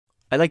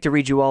I'd like to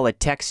read you all a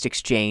text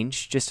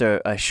exchange, just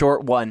a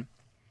short one,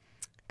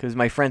 because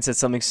my friend said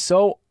something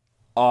so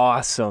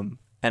awesome,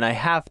 and I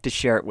have to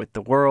share it with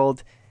the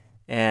world,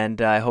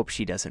 and I hope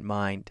she doesn't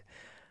mind.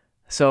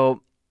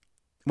 So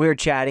we were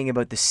chatting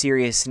about the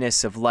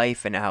seriousness of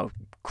life and how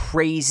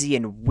crazy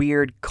and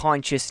weird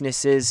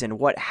consciousness is and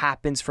what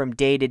happens from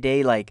day to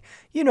day. Like,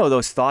 you know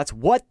those thoughts.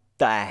 What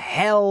the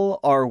hell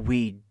are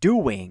we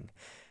doing?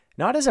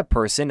 Not as a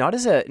person, not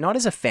as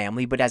a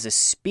family, but as a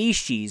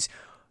species.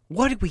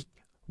 What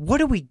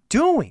are we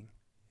doing?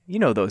 You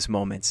know those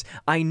moments.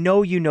 I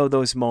know you know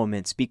those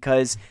moments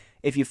because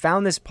if you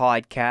found this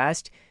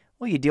podcast,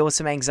 well, you deal with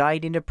some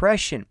anxiety and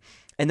depression.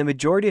 And the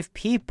majority of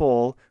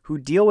people who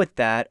deal with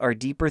that are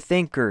deeper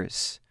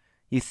thinkers.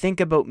 You think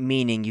about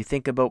meaning, you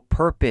think about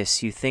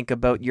purpose, you think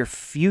about your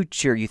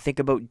future, you think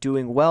about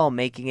doing well,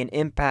 making an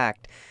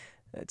impact.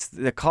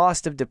 The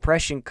cost of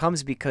depression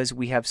comes because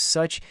we have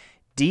such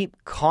deep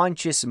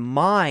conscious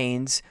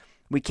minds,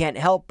 we can't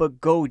help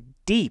but go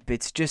deep.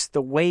 It's just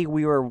the way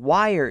we were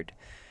wired.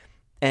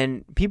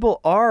 And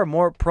people are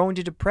more prone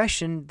to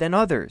depression than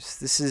others.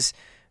 This is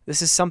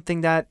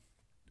something that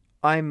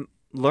I'm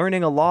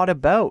learning a lot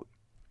about.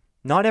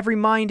 Not every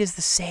mind is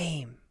the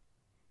same.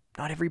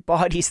 Not every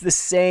body's the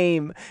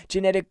same.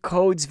 Genetic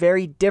codes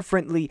vary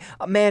differently.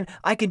 Man,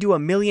 I can do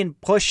 1,000,000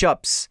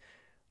 push-ups.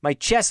 My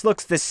chest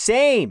looks the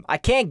same. I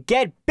can't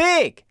get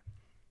big.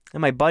 And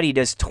my buddy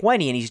does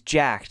 20 and he's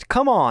jacked.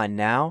 Come on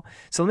now.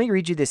 So let me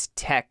read you this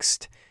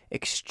text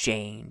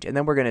exchange. And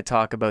then we're going to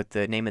talk about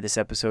the name of this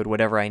episode,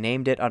 whatever I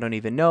named it. I don't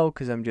even know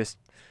because I'm just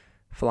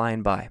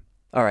flying by.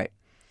 All right.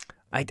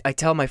 I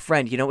tell my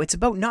friend, it's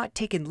about not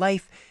taking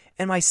life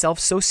and myself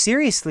so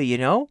seriously,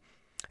 And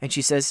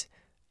she says,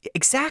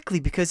 exactly,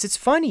 because it's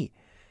funny.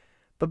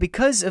 But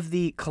because of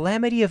the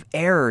calamity of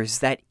errors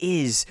that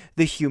is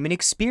the human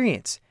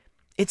experience,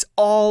 it's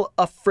all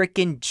a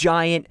freaking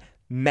giant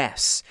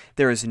mess.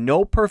 There is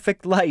no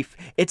perfect life.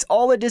 It's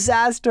all a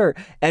disaster.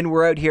 And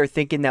we're out here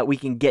thinking that we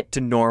can get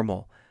to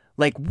normal.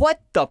 Like,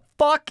 what the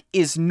fuck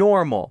is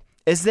normal?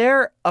 Is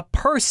there a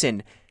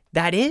person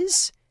that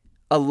is?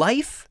 A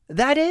life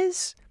that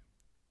is?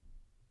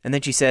 And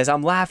then she says,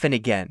 I'm laughing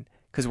again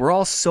because we're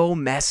all so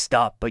messed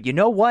up. But you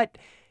know what?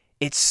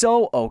 It's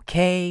so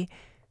okay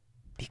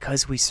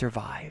because we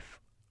survive.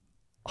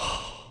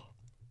 Oh.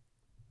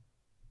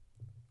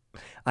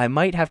 I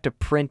might have to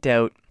print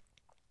out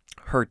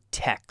her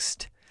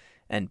text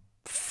and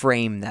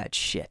frame that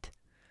shit.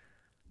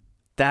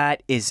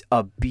 That is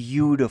a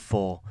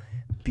beautiful,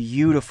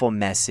 beautiful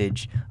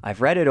message.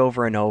 I've read it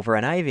over and over,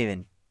 and I've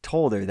even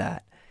told her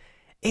that.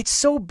 It's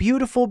so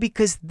beautiful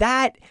because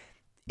that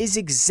is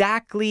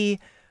exactly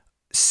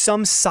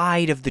some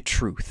side of the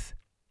truth.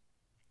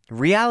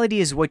 Reality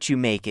is what you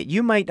make it.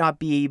 You might not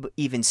be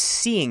even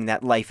seeing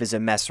that life is a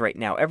mess right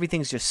now.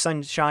 Everything's just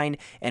sunshine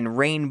and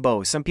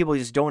rainbows. Some people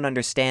just don't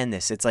understand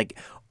this. It's like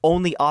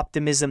only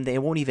optimism. They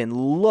won't even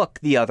look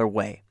the other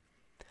way.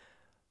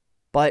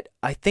 But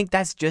I think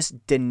that's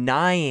just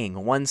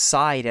denying one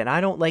side. And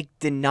I don't like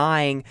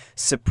denying,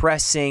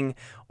 suppressing,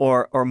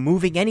 or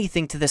moving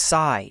anything to the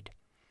side.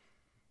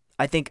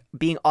 I think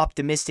being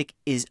optimistic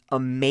is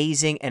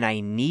amazing and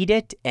I need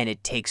it, and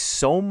it takes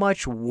so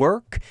much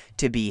work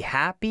to be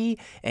happy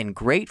and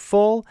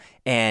grateful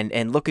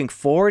and looking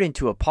forward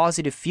into a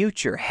positive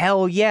future.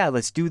 Hell yeah,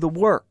 let's do the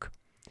work.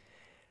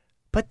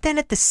 But then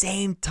at the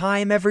same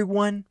time,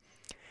 everyone,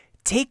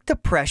 take the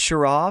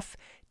pressure off,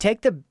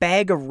 take the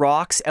bag of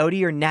rocks out of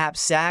your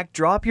knapsack,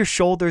 drop your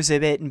shoulders a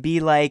bit and be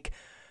like,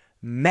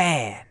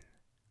 man,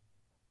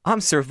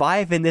 I'm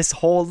surviving this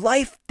whole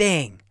life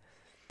thing.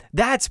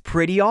 That's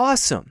pretty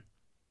awesome.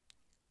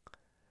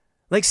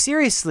 Like,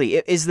 seriously,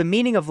 is the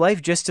meaning of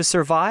life just to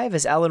survive,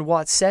 as Alan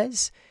Watts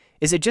says?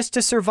 Is it just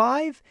to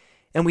survive?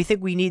 And we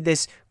think we need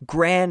this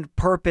grand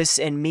purpose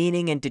and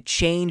meaning and to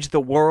change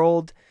the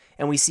world.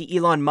 And we see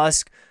Elon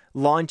Musk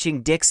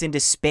launching dicks into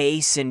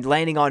space and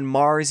landing on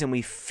Mars, and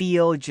we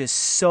feel just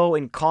so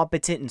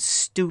incompetent and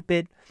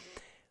stupid.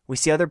 We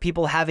see other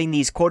people having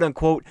these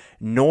quote-unquote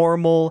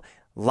normal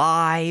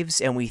lives,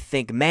 and we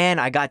think, man,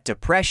 I got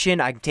depression,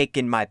 I'm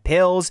taking my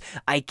pills,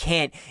 I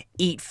can't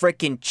eat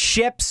freaking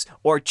chips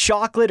or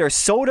chocolate or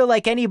soda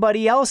like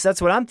anybody else.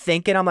 That's what I'm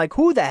thinking. I'm like,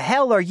 who the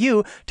hell are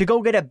you to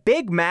go get a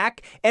Big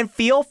Mac and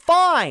feel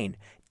fine?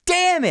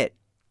 Damn it.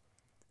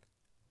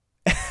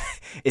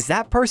 Is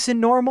that person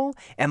normal?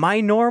 Am I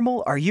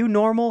normal? Are you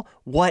normal?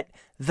 What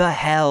the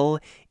hell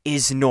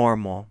is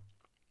normal?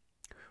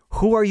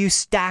 Who are you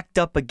stacked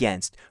up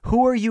against?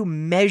 Who are you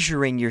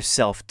measuring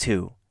yourself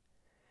to?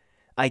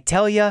 I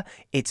tell ya,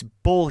 it's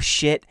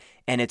bullshit,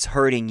 and it's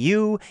hurting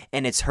you,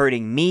 and it's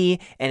hurting me,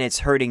 and it's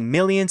hurting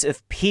millions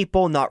of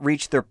people not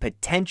reach their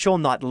potential,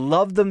 not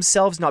love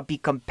themselves, not be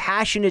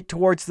compassionate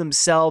towards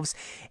themselves,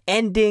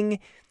 ending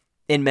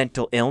in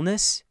mental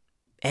illness,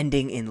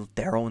 ending in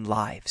their own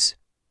lives.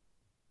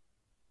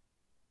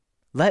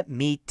 Let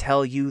me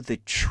tell you the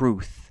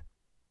truth.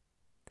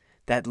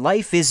 That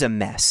life is a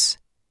mess.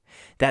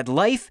 That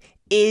life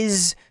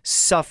is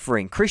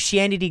suffering.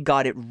 Christianity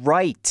got it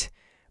right.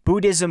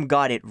 Buddhism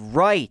got it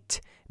right.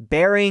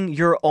 bearing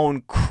your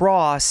own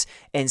cross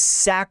and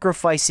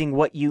sacrificing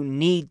what you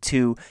need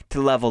to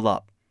level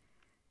up.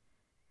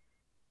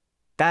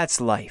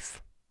 That's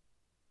life.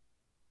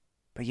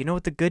 But you know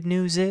what the good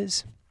news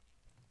is?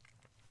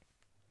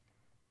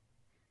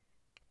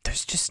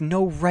 There's just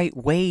no right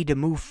way to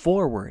move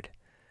forward.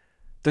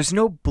 There's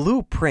no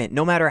blueprint,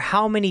 no matter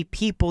how many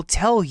people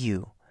tell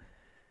you.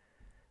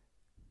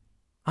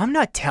 I'm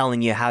not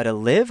telling you how to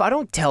live. I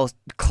don't tell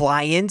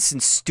clients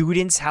and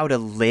students how to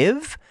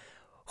live.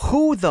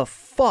 Who the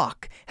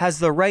fuck has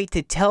the right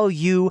to tell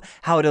you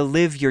how to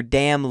live your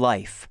damn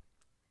life?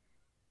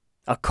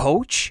 A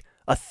coach?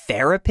 A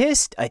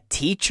therapist? A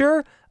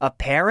teacher? A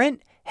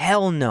parent?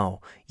 Hell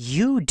no.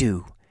 You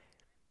do.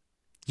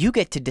 You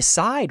get to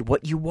decide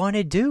what you want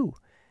to do.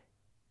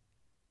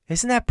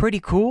 Isn't that pretty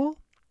cool?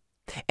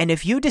 And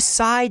if you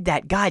decide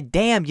that,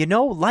 goddamn,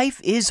 life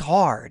is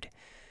hard.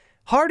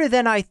 Harder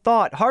than I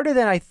thought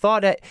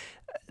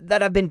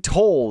that I've been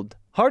told.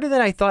 Harder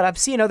than I thought. I've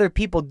seen other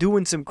people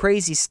doing some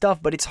crazy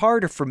stuff, but it's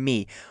harder for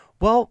me.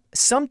 Well,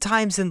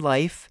 sometimes in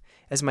life,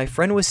 as my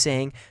friend was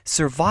saying,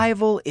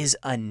 survival is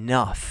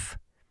enough.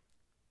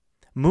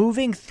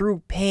 Moving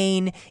through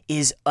pain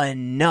is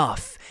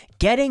enough.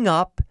 Getting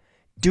up,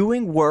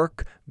 doing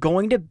work,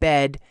 going to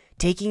bed,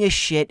 taking a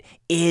shit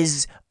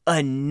is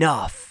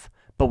enough.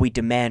 But we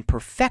demand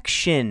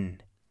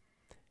perfection.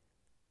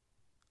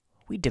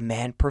 We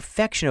demand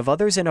perfection of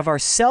others and of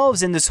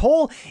ourselves. And this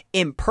whole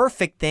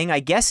imperfect thing, I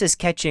guess, is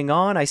catching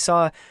on. I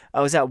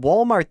was at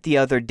Walmart the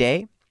other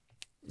day.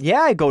 Yeah,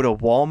 I go to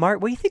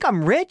Walmart. What do you think?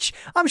 I'm rich?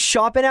 I'm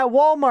shopping at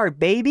Walmart,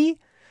 baby.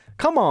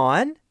 Come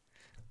on.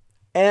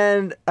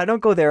 And I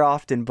don't go there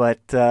often, but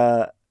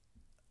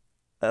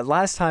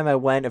last time I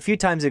went, a few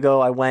times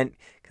ago, I went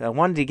because I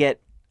wanted to get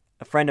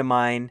a friend of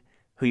mine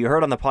who you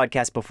heard on the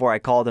podcast before. I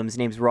called him. His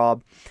name's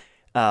Rob.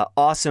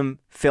 Awesome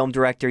film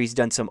director. He's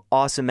done some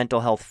awesome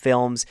mental health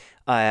films.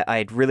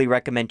 I'd really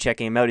recommend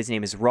checking him out. His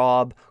name is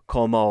Rob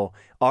Como.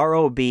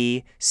 ROB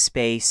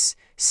space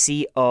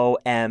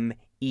COMEAU.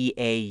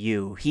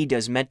 He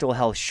does mental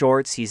health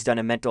shorts. He's done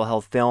a mental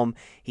health film.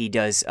 He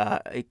does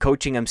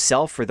coaching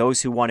himself for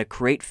those who want to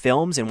create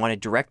films and want to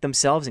direct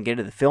themselves and get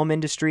into the film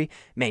industry.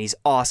 Man, he's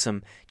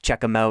awesome.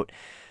 Check him out.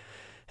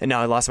 And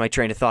now I lost my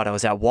train of thought. I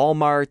was at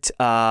Walmart.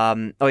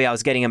 I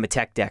was getting him a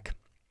tech deck.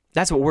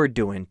 That's what we're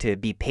doing, to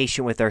be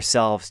patient with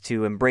ourselves,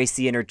 to embrace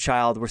the inner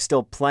child. We're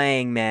still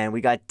playing, man.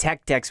 We got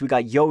tech decks, we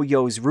got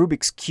yo-yos,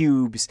 Rubik's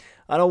Cubes.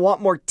 I don't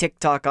want more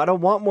TikTok. I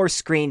don't want more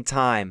screen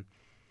time.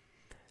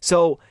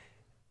 So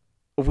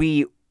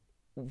we're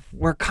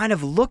kind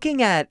of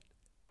looking at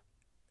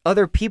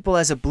other people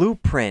as a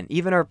blueprint,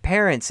 even our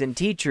parents and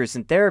teachers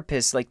and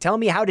therapists. Like, tell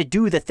me how to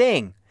do the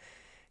thing.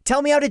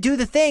 Tell me how to do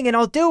the thing and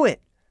I'll do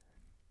it.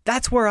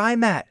 That's where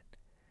I'm at.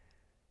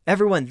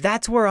 Everyone,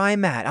 that's where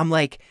I'm at. I'm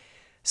like,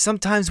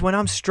 sometimes when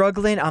I'm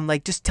struggling, I'm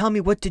like, just tell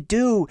me what to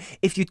do.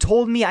 If you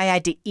told me I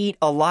had to eat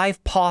a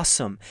live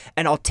possum,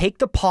 and I'll take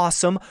the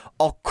possum,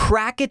 I'll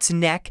crack its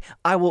neck,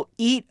 I will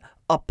eat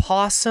a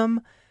possum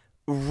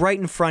right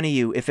in front of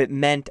you if it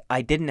meant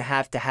I didn't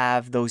have to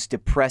have those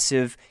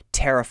depressive,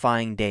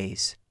 terrifying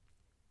days.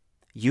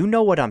 You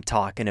know what I'm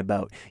talking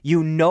about.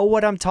 You know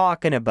what I'm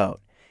talking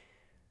about.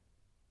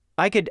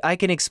 I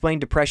can explain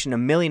depression a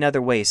million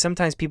other ways.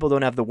 Sometimes people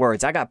don't have the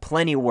words. I got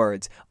plenty of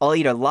words. I'll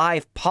eat a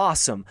live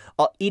possum.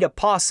 I'll eat a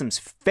possum's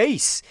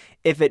face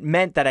if it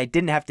meant that I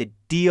didn't have to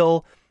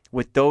deal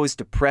with those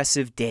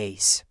depressive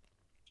days.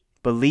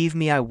 Believe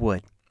me, I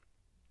would.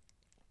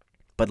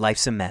 But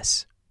life's a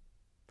mess.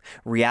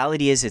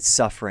 Reality is it's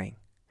suffering.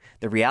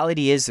 The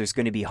reality is there's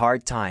going to be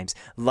hard times.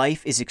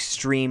 Life is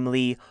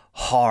extremely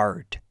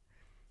hard.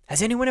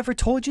 Has anyone ever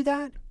told you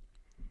that?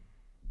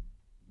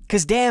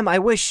 Because damn, I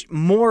wish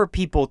more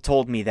people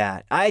told me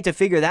that. I had to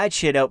figure that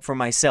shit out for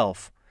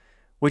myself,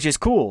 which is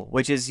cool,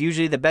 which is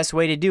usually the best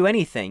way to do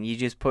anything. You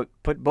just put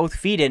both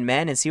feet in,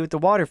 man, and see what the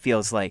water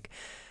feels like.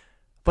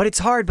 But it's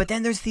hard, but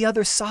then there's the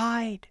other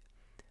side.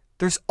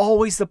 There's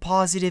always the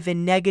positive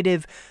and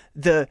negative,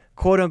 the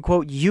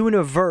quote-unquote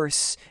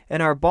universe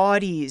and our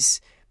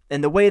bodies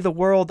and the way the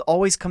world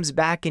always comes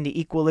back into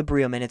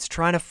equilibrium, and it's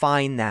trying to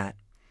find that.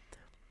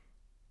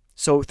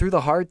 So through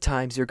the hard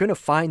times, you're going to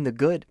find the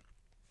good.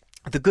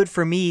 The good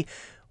for me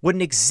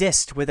wouldn't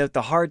exist without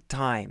the hard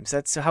times.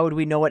 That's how would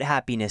we know what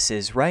happiness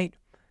is, right?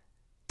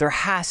 There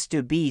has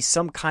to be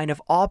some kind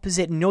of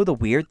opposite. And you know the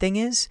weird thing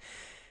is?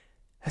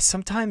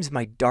 Sometimes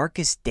my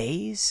darkest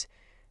days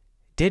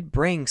did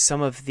bring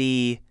some of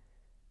the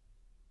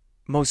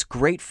most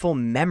grateful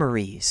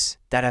memories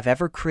that I've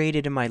ever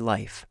created in my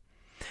life.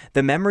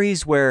 The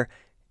memories where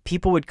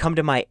people would come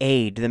to my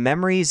aid. The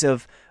memories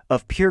of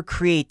pure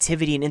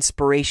creativity and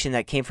inspiration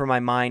that came from my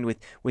mind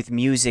with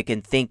music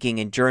and thinking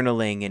and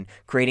journaling and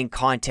creating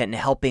content and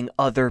helping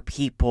other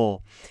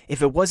people.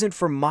 If it wasn't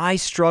for my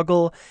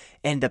struggle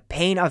and the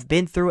pain I've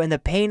been through and the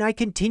pain I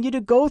continue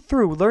to go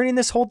through learning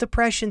this whole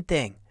depression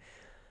thing,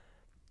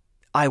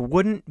 I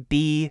wouldn't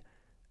be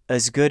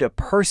as good a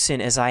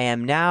person as I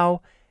am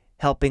now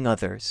helping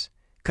others.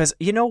 Because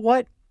you know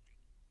what?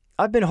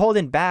 I've been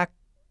holding back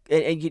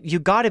you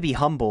got to be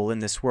humble in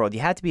this world. You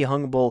have to be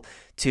humble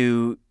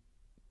to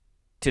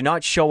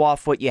not show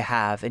off what you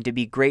have and to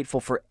be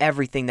grateful for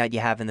everything that you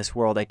have in this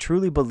world. I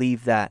truly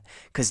believe that,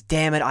 because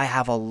damn it, I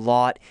have a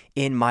lot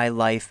in my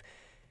life.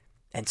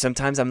 And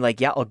sometimes I'm like,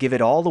 yeah, I'll give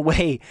it all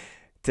away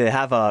to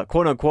have a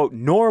quote unquote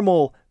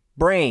normal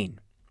brain.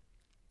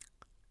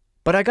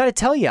 But I got to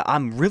tell you,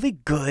 I'm really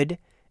good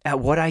at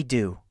what I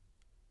do.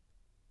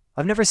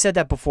 I've never said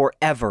that before,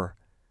 ever.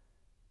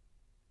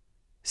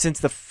 Since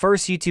the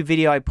first YouTube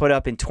video I put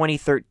up in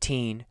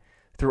 2013,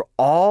 through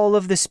all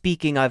of the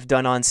speaking I've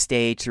done on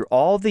stage, through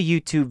all the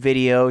YouTube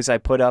videos I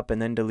put up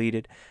and then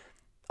deleted,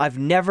 I've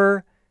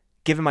never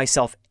given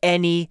myself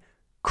any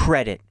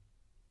credit.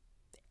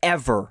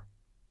 Ever.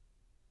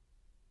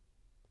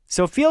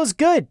 So it feels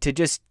good to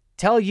just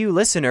tell you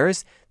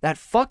listeners that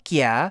fuck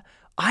yeah,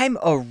 I'm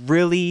a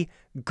really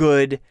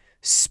good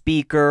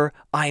speaker.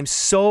 I'm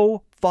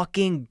so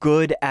fucking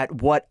good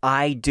at what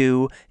I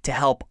do to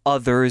help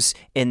others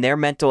in their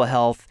mental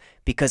health,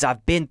 because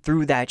I've been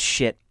through that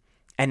shit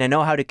and I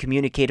know how to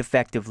communicate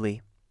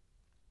effectively.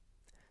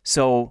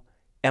 So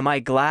am I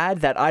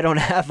glad that I don't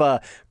have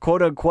a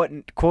quote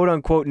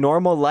unquote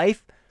normal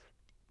life?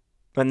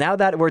 But now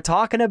that we're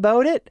talking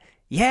about it,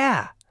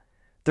 yeah,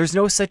 there's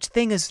no such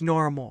thing as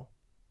normal.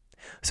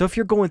 So if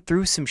you're going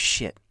through some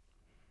shit,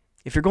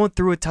 if you're going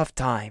through a tough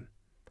time,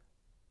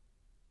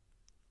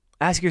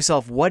 ask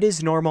yourself, what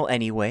is normal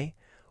anyway?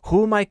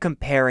 Who am I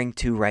comparing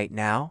to right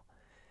now?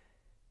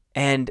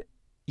 And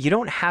you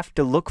don't have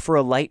to look for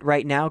a light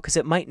right now, because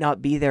it might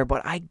not be there,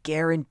 but I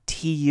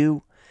guarantee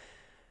you,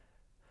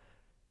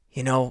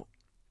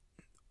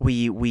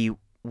 we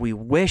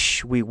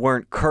wish we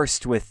weren't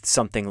cursed with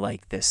something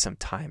like this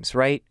sometimes,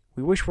 right?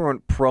 We wish we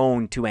weren't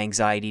prone to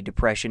anxiety,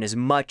 depression as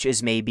much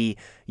as maybe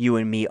you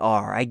and me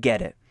are. I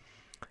get it.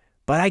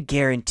 But I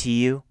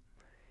guarantee you,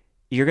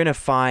 you're going to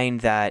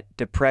find that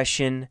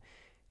depression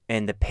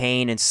and the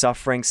pain and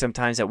suffering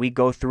sometimes that we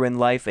go through in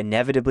life,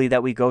 inevitably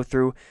that we go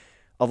through,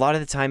 a lot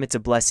of the time it's a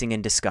blessing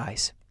in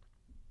disguise.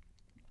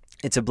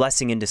 It's a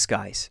blessing in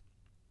disguise.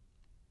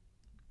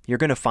 You're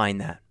going to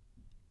find that.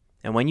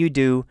 And when you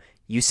do,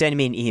 you send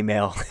me an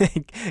email,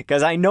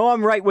 because I know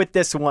I'm right with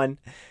this one.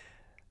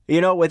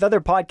 With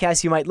other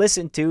podcasts you might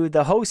listen to,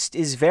 the host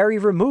is very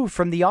removed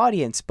from the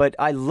audience, but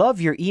I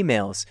love your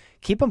emails.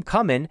 Keep them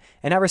coming,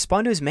 and I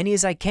respond to as many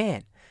as I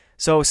can.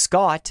 So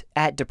Scott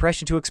at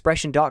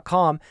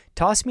depression2expression.com,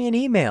 toss me an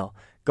email.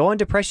 Go on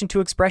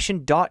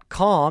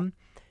depression2expression.com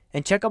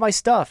and check out my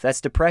stuff.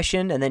 That's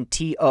depression and then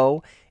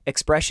TO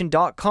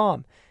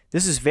expression.com.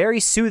 This is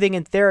very soothing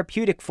and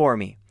therapeutic for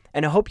me,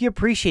 and I hope you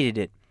appreciated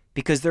it,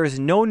 because there is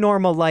no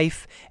normal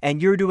life, and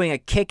you're doing a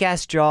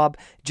kick-ass job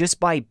just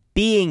by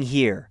being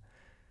here.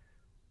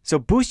 So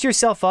boost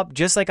yourself up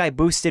just like I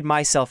boosted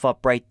myself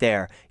up right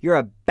there. You're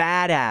a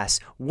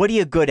badass. What are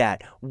you good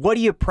at? What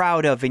are you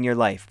proud of in your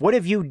life? What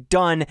have you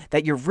done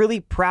that you're really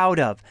proud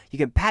of? You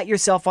can pat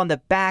yourself on the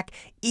back,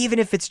 even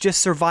if it's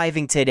just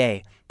surviving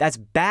today. That's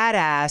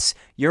badass.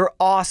 You're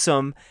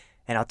awesome.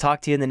 And I'll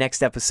talk to you in the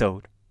next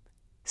episode.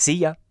 See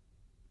ya.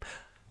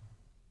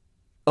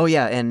 Oh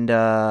yeah, and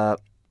no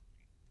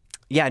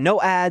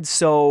ads,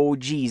 so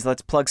geez,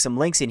 let's plug some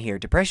links in here.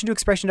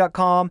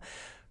 depression2expression.com,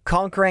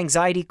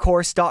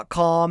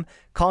 conqueranxietycourse.com,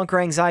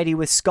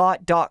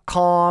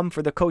 conqueranxietywithscott.com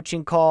for the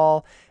coaching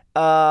call.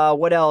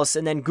 What else?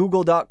 And then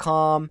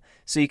google.com,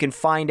 so you can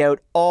find out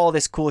all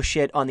this cool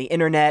shit on the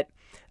internet.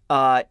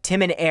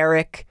 Tim and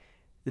Eric,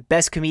 the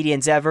best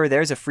comedians ever.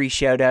 There's a free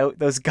shout out.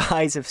 Those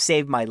guys have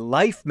saved my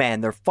life, man.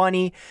 They're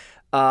funny.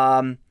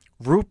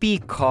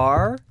 Rupi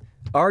Kaur,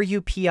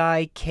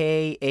 Rupikaur.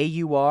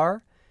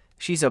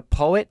 She's a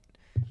poet.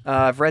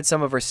 I've read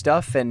some of her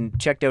stuff and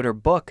checked out her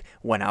book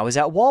when I was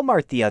at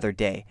Walmart the other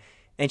day.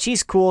 And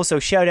she's cool, so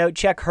shout out,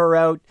 check her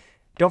out.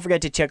 Don't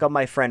forget to check out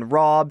my friend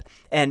Rob.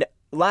 And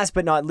last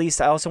but not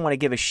least, I also want to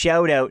give a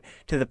shout out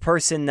to the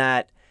person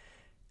that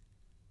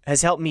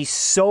has helped me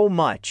so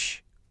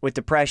much with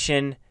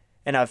depression.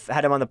 And I've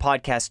had him on the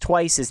podcast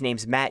twice. His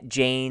name's Matt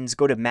Janes.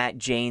 Go to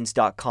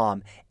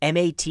mattjanes.com.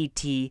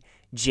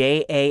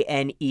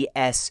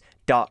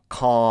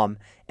 MattJanes.com.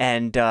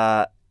 And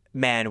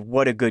man,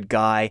 what a good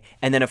guy.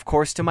 And then, of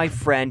course, to my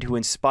friend who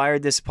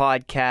inspired this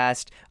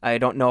podcast. I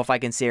don't know if I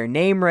can say her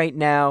name right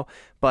now,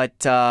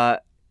 but I'm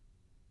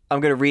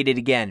going to read it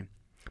again.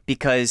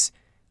 Because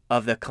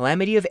of the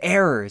calamity of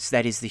errors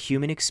that is the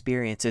human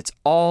experience. It's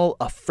all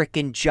a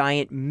frickin'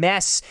 giant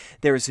mess.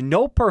 There's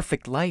no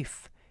perfect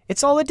life.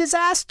 It's all a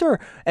disaster.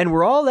 And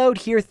we're all out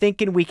here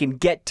thinking we can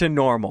get to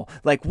normal.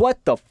 Like,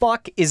 what the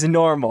fuck is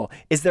normal?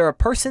 Is there a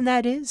person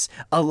that is?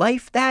 A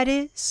life that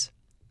is?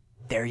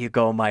 There you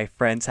go, my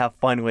friends. Have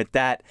fun with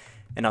that.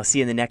 And I'll see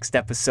you in the next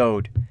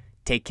episode.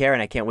 Take care,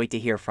 and I can't wait to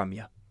hear from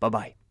you.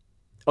 Bye-bye.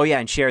 Oh, yeah,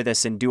 and share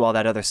this and do all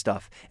that other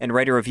stuff. And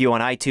write a review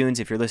on iTunes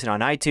if you're listening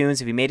on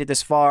iTunes. If you made it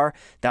this far,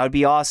 that would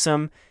be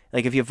awesome.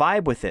 Like, if you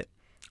vibe with it.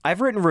 I've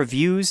written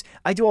reviews.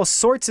 I do all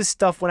sorts of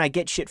stuff when I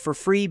get shit for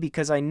free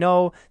because I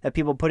know that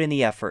people put in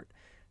the effort.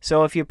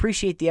 So if you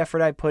appreciate the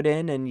effort I put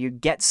in and you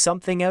get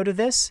something out of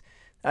this,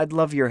 I'd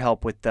love your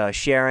help with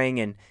sharing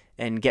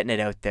and getting it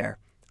out there.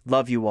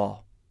 Love you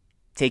all.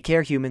 Take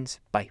care, humans.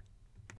 Bye.